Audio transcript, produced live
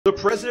The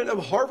president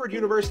of Harvard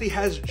University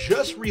has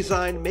just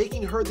resigned,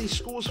 making her the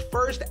school's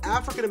first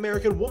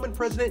African-American woman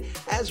president,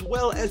 as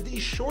well as the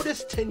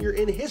shortest tenure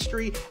in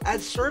history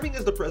as serving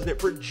as the president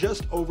for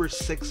just over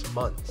 6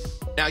 months.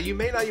 Now, you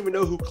may not even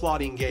know who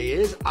Claudine Gay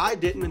is. I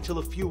didn't until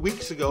a few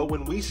weeks ago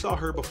when we saw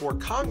her before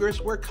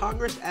Congress, where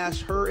Congress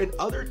asked her and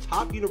other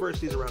top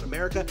universities around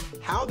America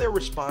how they're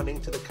responding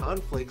to the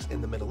conflicts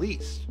in the Middle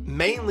East.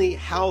 Mainly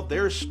how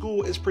their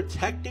school is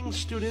protecting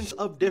students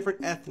of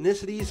different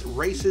ethnicities,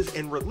 races,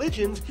 and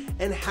religions,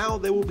 and how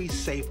they will be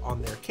safe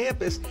on their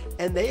campus,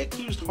 and they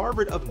accused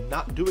Harvard of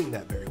not doing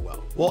that very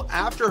well. Well,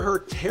 after her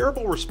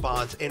terrible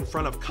response in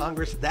front of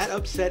Congress, that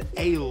upset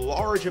a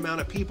large amount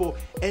of people,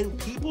 and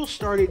people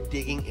started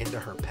digging into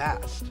her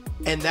past.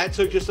 And that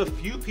took just a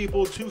few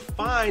people to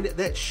find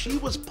that she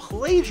was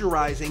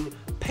plagiarizing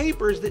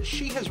papers that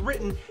she has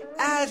written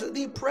as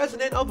the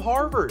president of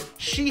Harvard.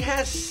 She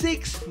has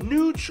 6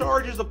 new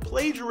charges of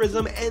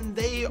plagiarism, and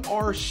they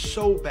are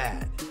so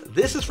bad.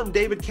 This is from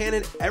David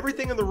Cannon.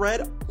 Everything in the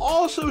Red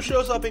also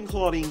shows up in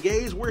Claudine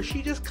Gay's, where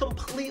she just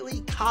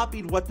completely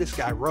copied what this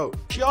guy wrote.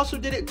 She also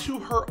did it to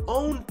her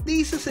own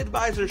thesis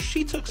advisor.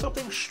 She took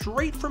something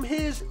straight from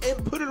his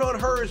and put it on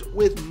hers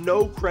with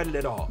no credit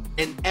at all.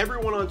 And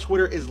everyone on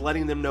Twitter is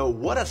letting them know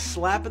what a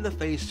slap in the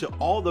face to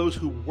all those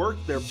who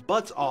worked their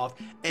butts off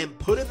and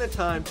put in the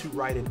time to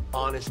write an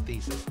honest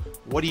thesis.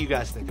 What do you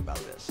guys think about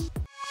this?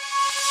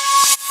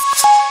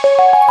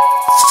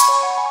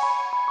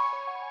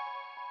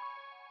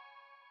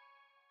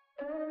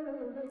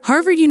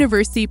 Harvard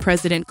University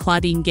President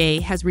Claudine Gay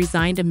has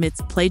resigned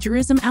amidst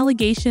plagiarism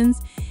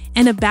allegations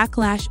and a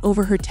backlash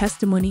over her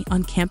testimony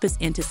on campus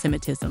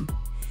antisemitism.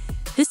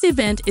 This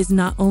event is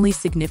not only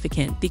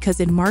significant because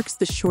it marks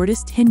the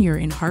shortest tenure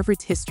in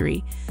Harvard's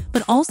history,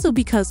 but also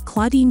because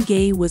Claudine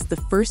Gay was the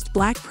first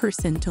Black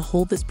person to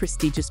hold this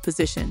prestigious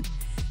position.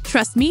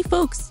 Trust me,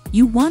 folks,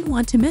 you won't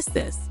want to miss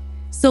this.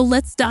 So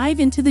let's dive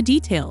into the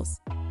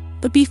details.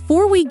 But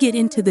before we get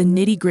into the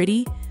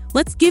nitty-gritty,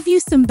 let's give you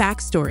some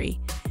backstory.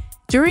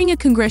 During a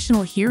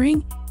congressional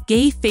hearing,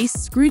 Gay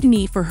faced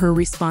scrutiny for her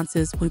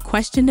responses when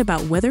questioned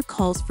about whether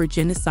calls for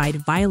genocide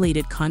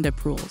violated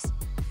conduct rules.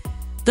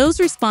 Those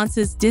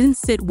responses didn't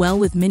sit well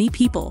with many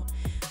people.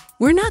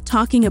 We're not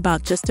talking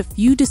about just a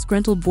few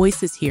disgruntled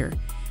voices here.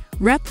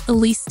 Rep.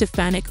 Elise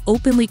Stefanik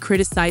openly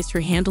criticized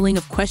her handling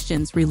of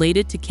questions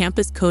related to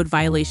campus code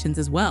violations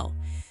as well.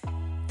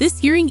 This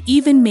hearing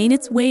even made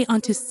its way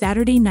onto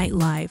Saturday Night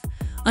Live,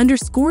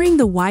 underscoring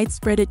the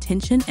widespread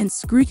attention and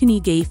scrutiny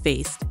Gay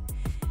faced.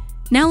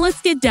 Now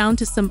let's get down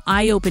to some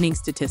eye-opening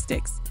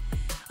statistics.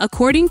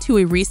 According to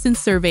a recent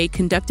survey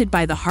conducted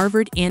by the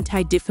Harvard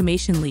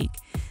Anti-Defamation League,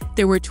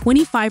 there were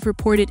 25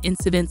 reported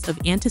incidents of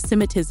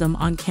antisemitism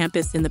on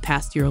campus in the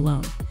past year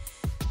alone.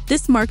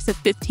 This marks a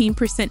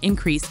 15%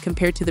 increase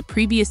compared to the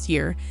previous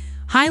year,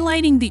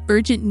 highlighting the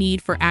urgent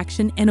need for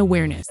action and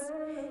awareness.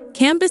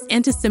 Campus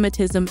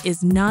antisemitism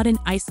is not an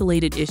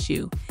isolated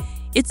issue.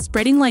 It's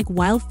spreading like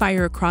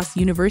wildfire across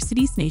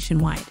universities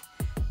nationwide.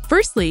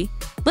 Firstly,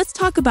 let's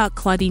talk about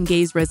Claudine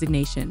Gay's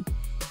resignation.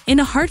 In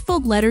a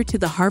heartfelt letter to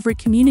the Harvard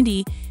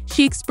community,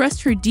 she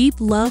expressed her deep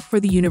love for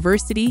the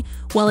university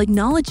while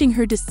acknowledging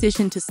her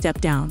decision to step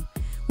down,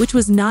 which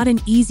was not an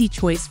easy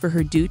choice for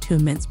her due to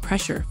immense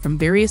pressure from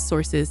various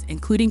sources,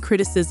 including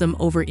criticism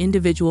over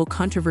individual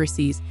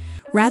controversies,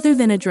 rather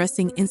than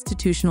addressing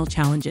institutional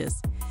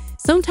challenges.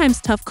 Sometimes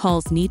tough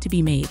calls need to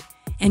be made,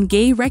 and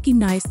Gay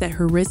recognized that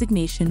her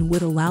resignation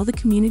would allow the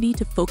community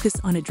to focus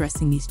on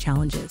addressing these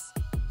challenges.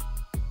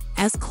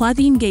 As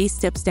Claudine Gay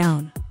steps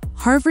down,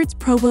 Harvard's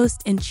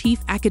Provost and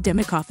Chief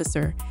Academic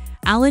Officer,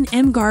 Alan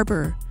M.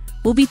 Garber,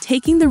 will be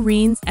taking the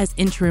reins as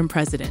interim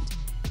president.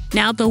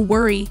 Now, don't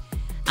worry,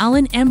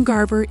 Alan M.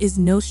 Garber is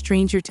no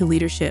stranger to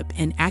leadership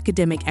and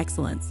academic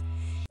excellence.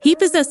 He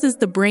possesses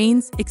the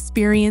brains,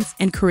 experience,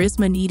 and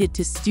charisma needed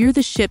to steer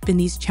the ship in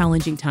these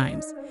challenging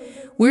times.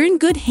 We're in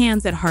good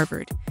hands at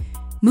Harvard.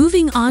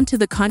 Moving on to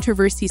the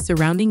controversy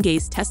surrounding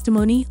Gay's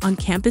testimony on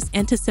campus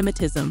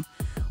antisemitism,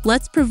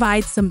 let's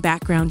provide some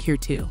background here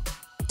too.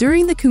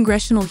 During the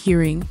congressional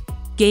hearing,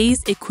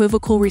 Gay's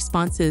equivocal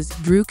responses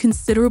drew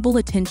considerable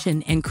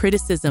attention and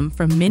criticism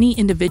from many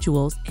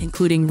individuals,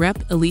 including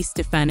Rep. Elise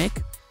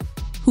Stefanik,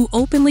 who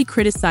openly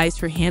criticized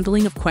her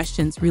handling of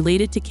questions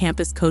related to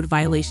campus code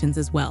violations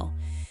as well.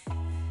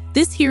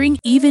 This hearing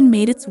even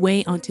made its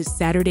way onto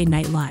Saturday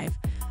Night Live,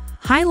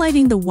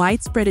 highlighting the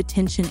widespread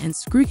attention and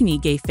scrutiny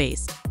Gay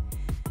faced.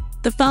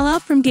 The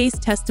fallout from Gay's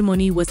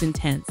testimony was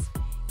intense.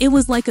 It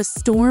was like a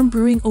storm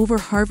brewing over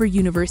Harvard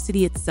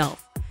University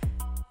itself.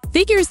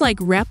 Figures like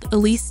Rep.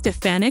 Elise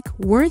Stefanik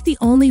weren't the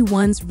only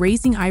ones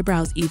raising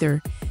eyebrows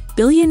either.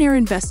 Billionaire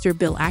investor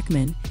Bill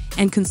Ackman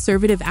and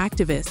conservative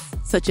activists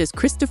such as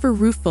Christopher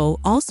Rufo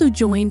also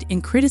joined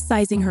in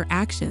criticizing her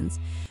actions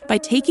by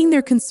taking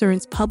their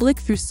concerns public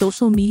through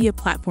social media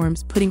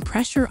platforms, putting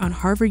pressure on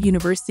Harvard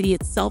University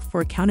itself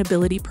for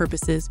accountability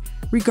purposes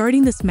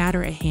regarding this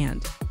matter at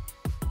hand.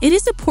 It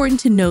is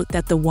important to note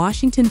that the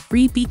Washington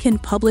Free Beacon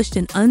published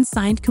an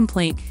unsigned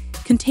complaint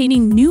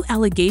containing new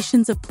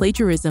allegations of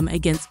plagiarism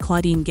against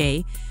Claudine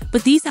Gay,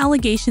 but these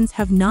allegations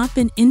have not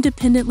been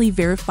independently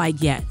verified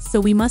yet, so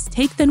we must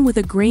take them with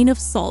a grain of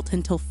salt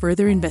until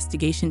further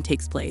investigation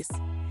takes place.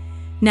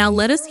 Now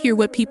let us hear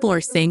what people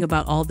are saying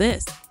about all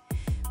this.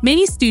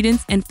 Many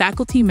students and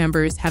faculty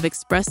members have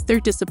expressed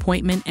their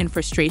disappointment and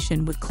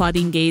frustration with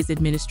Claudine Gay's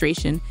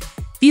administration,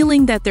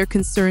 feeling that their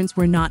concerns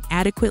were not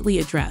adequately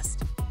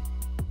addressed.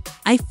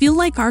 I feel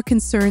like our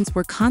concerns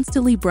were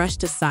constantly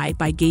brushed aside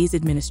by Gay's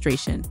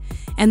administration,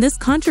 and this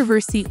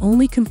controversy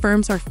only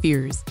confirms our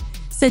fears,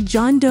 said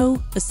John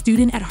Doe, a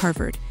student at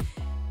Harvard.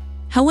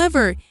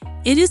 However,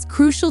 it is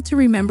crucial to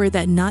remember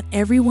that not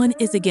everyone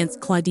is against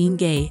Claudine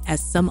Gay,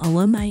 as some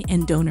alumni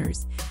and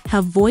donors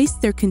have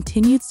voiced their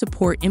continued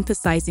support,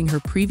 emphasizing her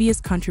previous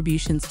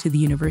contributions to the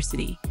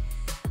university.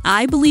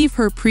 I believe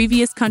her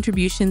previous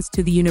contributions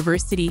to the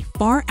university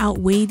far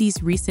outweigh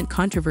these recent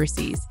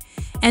controversies,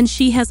 and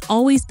she has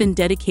always been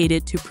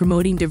dedicated to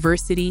promoting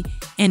diversity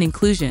and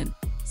inclusion,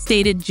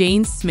 stated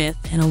Jane Smith,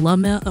 an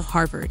alumna of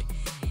Harvard.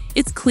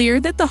 It's clear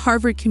that the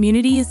Harvard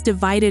community is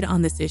divided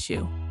on this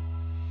issue.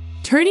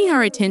 Turning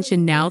our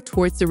attention now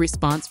towards the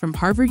response from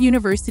Harvard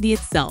University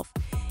itself.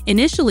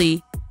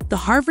 Initially, the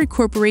Harvard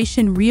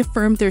Corporation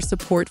reaffirmed their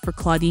support for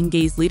Claudine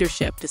Gay's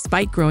leadership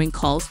despite growing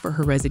calls for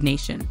her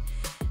resignation.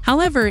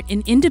 However,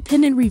 an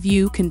independent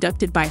review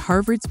conducted by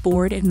Harvard's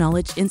board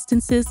acknowledged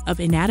instances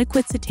of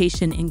inadequate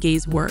citation in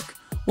Gay's work,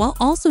 while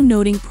also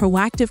noting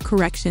proactive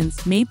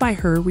corrections made by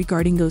her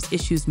regarding those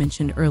issues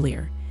mentioned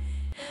earlier.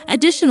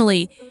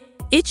 Additionally,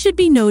 it should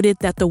be noted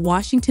that the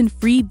Washington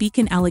Free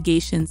Beacon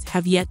allegations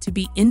have yet to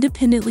be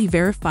independently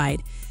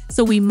verified,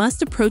 so we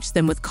must approach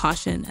them with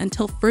caution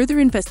until further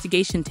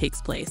investigation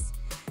takes place.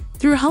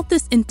 Throughout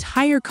this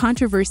entire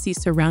controversy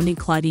surrounding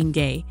Claudine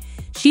Gay,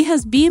 she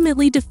has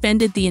vehemently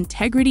defended the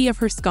integrity of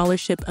her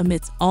scholarship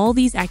amidst all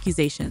these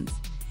accusations.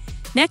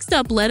 Next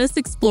up, let us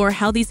explore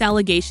how these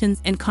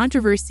allegations and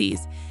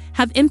controversies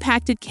have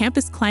impacted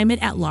campus climate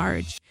at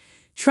large.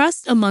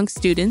 Trust among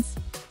students,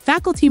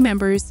 faculty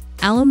members,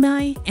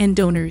 alumni, and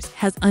donors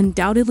has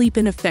undoubtedly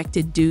been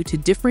affected due to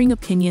differing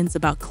opinions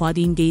about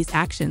Claudine Gay's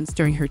actions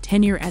during her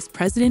tenure as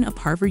president of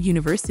Harvard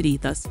University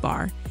thus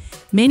far.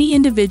 Many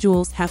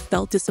individuals have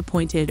felt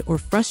disappointed or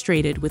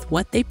frustrated with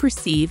what they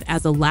perceive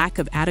as a lack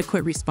of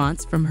adequate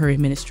response from her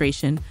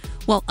administration,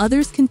 while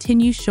others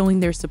continue showing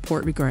their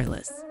support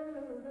regardless.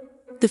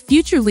 The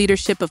future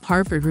leadership of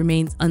Harvard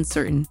remains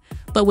uncertain,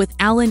 but with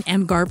Alan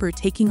M. Garber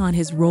taking on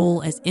his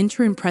role as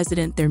interim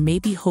president, there may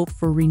be hope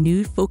for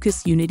renewed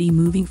focused unity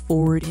moving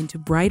forward into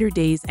brighter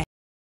days ahead.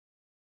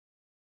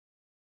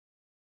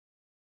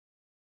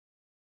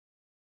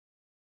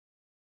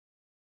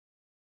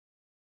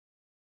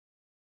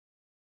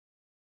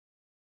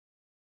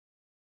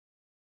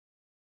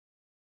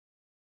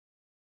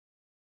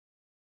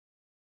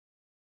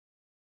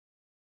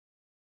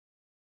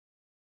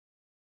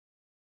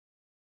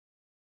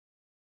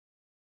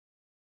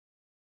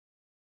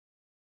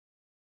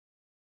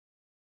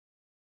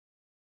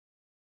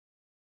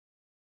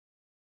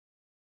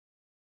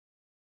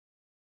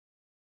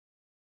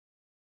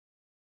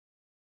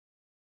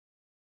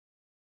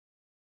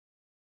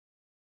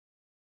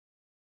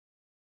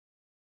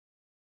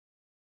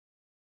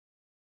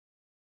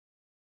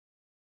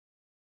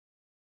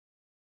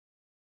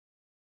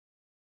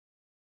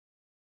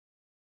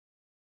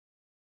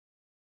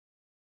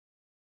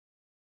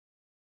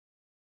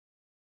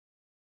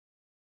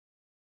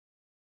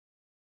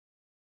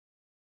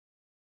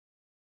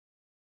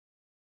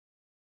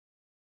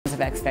 Of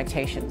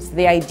expectations.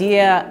 The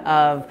idea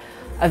of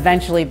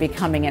eventually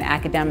becoming an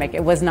academic,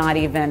 it was not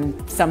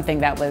even something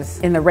that was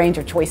in the range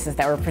of choices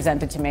that were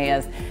presented to me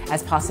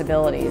as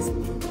possibilities.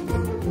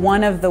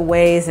 One of the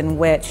ways in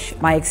which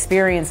my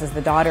experience as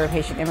the daughter of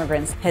Haitian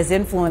immigrants has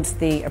influenced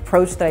the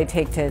approach that I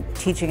take to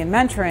teaching and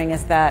mentoring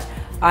is that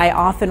I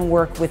often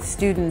work with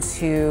students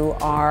who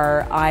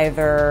are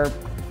either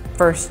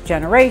first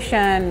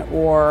generation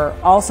or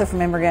also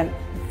from immigrant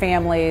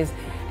families,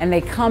 and they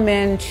come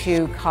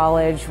into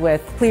college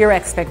with clear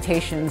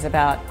expectations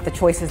about the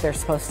choices they're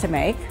supposed to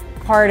make.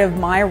 Part of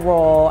my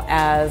role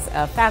as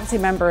a faculty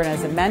member and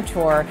as a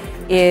mentor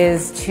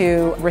is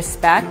to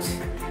respect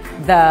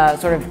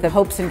the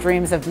hopes and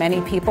dreams of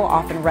many people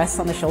often rests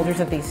on the shoulders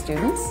of these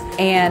students,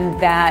 and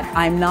that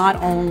I'm not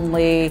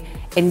only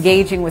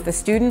engaging with the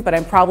student, but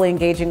I'm probably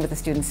engaging with the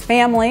student's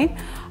family.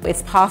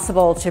 It's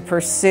possible to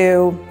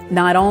pursue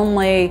not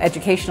only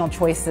educational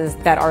choices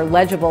that are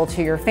legible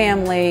to your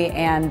family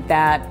and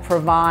that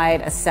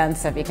provide a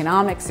sense of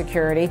economic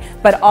security,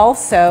 but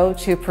also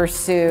to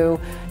pursue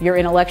your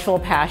intellectual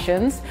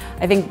passions.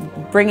 I think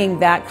bringing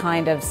that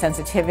kind of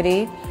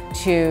sensitivity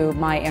to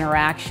my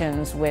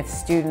interactions with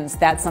students,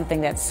 that's something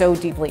that's so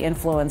deeply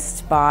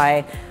influenced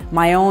by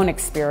my own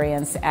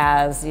experience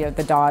as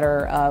the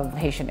daughter of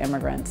Haitian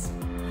immigrants.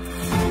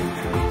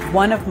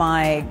 One of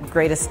my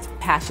greatest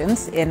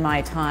passions in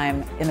my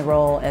time in the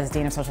role as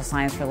Dean of Social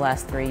Science for the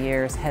last 3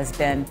 years has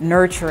been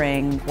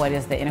nurturing what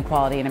is the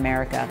Inequality in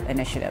America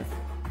initiative.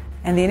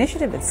 And the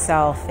initiative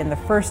itself, in the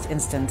first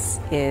instance,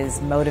 is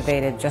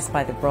motivated just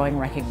by the growing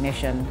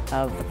recognition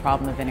of the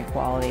problem of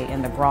inequality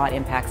and the broad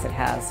impacts it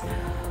has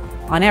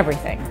on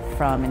everything,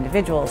 from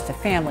individuals to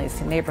families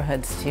to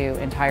neighborhoods to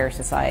entire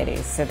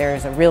societies. So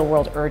there's a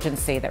real-world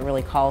urgency that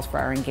really calls for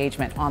our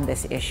engagement on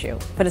this issue.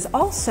 But it's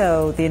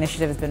also, the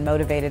initiative has been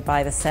motivated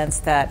by the sense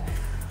that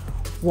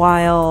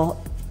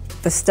while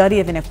the study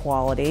of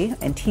inequality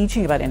and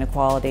teaching about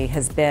inequality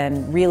has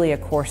been really a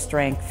core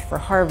strength for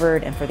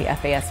Harvard and for the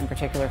FAS in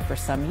particular for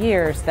some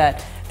years,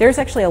 that there's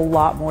actually a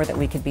lot more that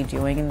we could be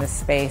doing in this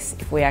space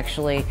if we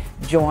actually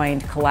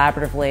joined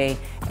collaboratively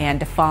and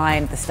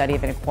defined the study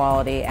of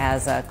inequality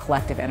as a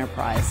collective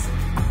enterprise.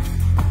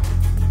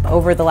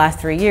 Over the last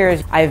 3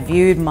 years, I've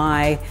viewed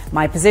my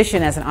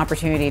position as an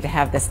opportunity to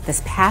have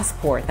this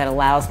passport that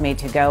allows me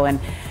to go and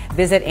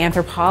visit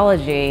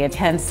anthropology,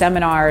 attend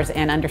seminars,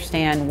 and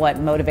understand what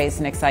motivates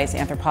and excites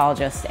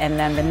anthropologists, and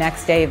then the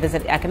next day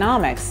visit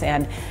economics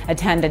and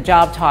attend a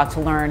job talk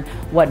to learn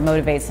what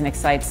motivates and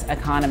excites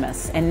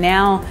economists. And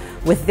now,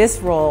 with this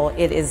role,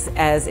 it is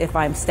as if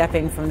I'm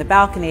stepping from the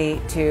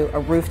balcony to a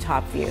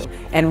rooftop view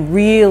and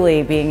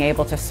really being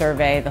able to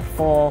survey the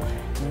full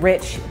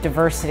rich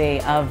diversity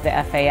of the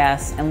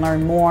FAS and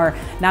learn more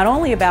not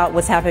only about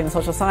what's happening in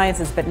social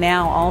sciences, but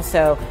now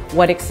also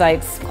what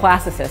excites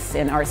classicists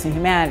in arts and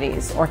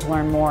humanities, or to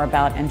learn more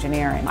about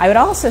engineering. I would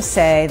also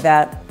say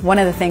that one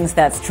of the things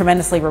that's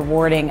tremendously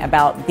rewarding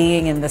about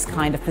being in this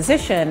kind of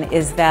position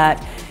is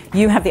that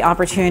you have the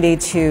opportunity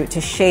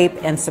to shape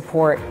and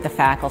support the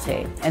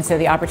faculty. And so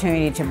the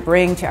opportunity to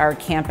bring to our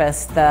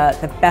campus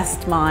the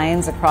best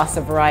minds across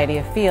a variety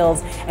of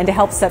fields and to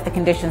help set the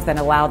conditions that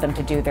allow them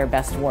to do their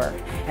best work.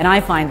 And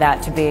I find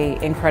that to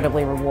be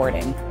incredibly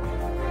rewarding.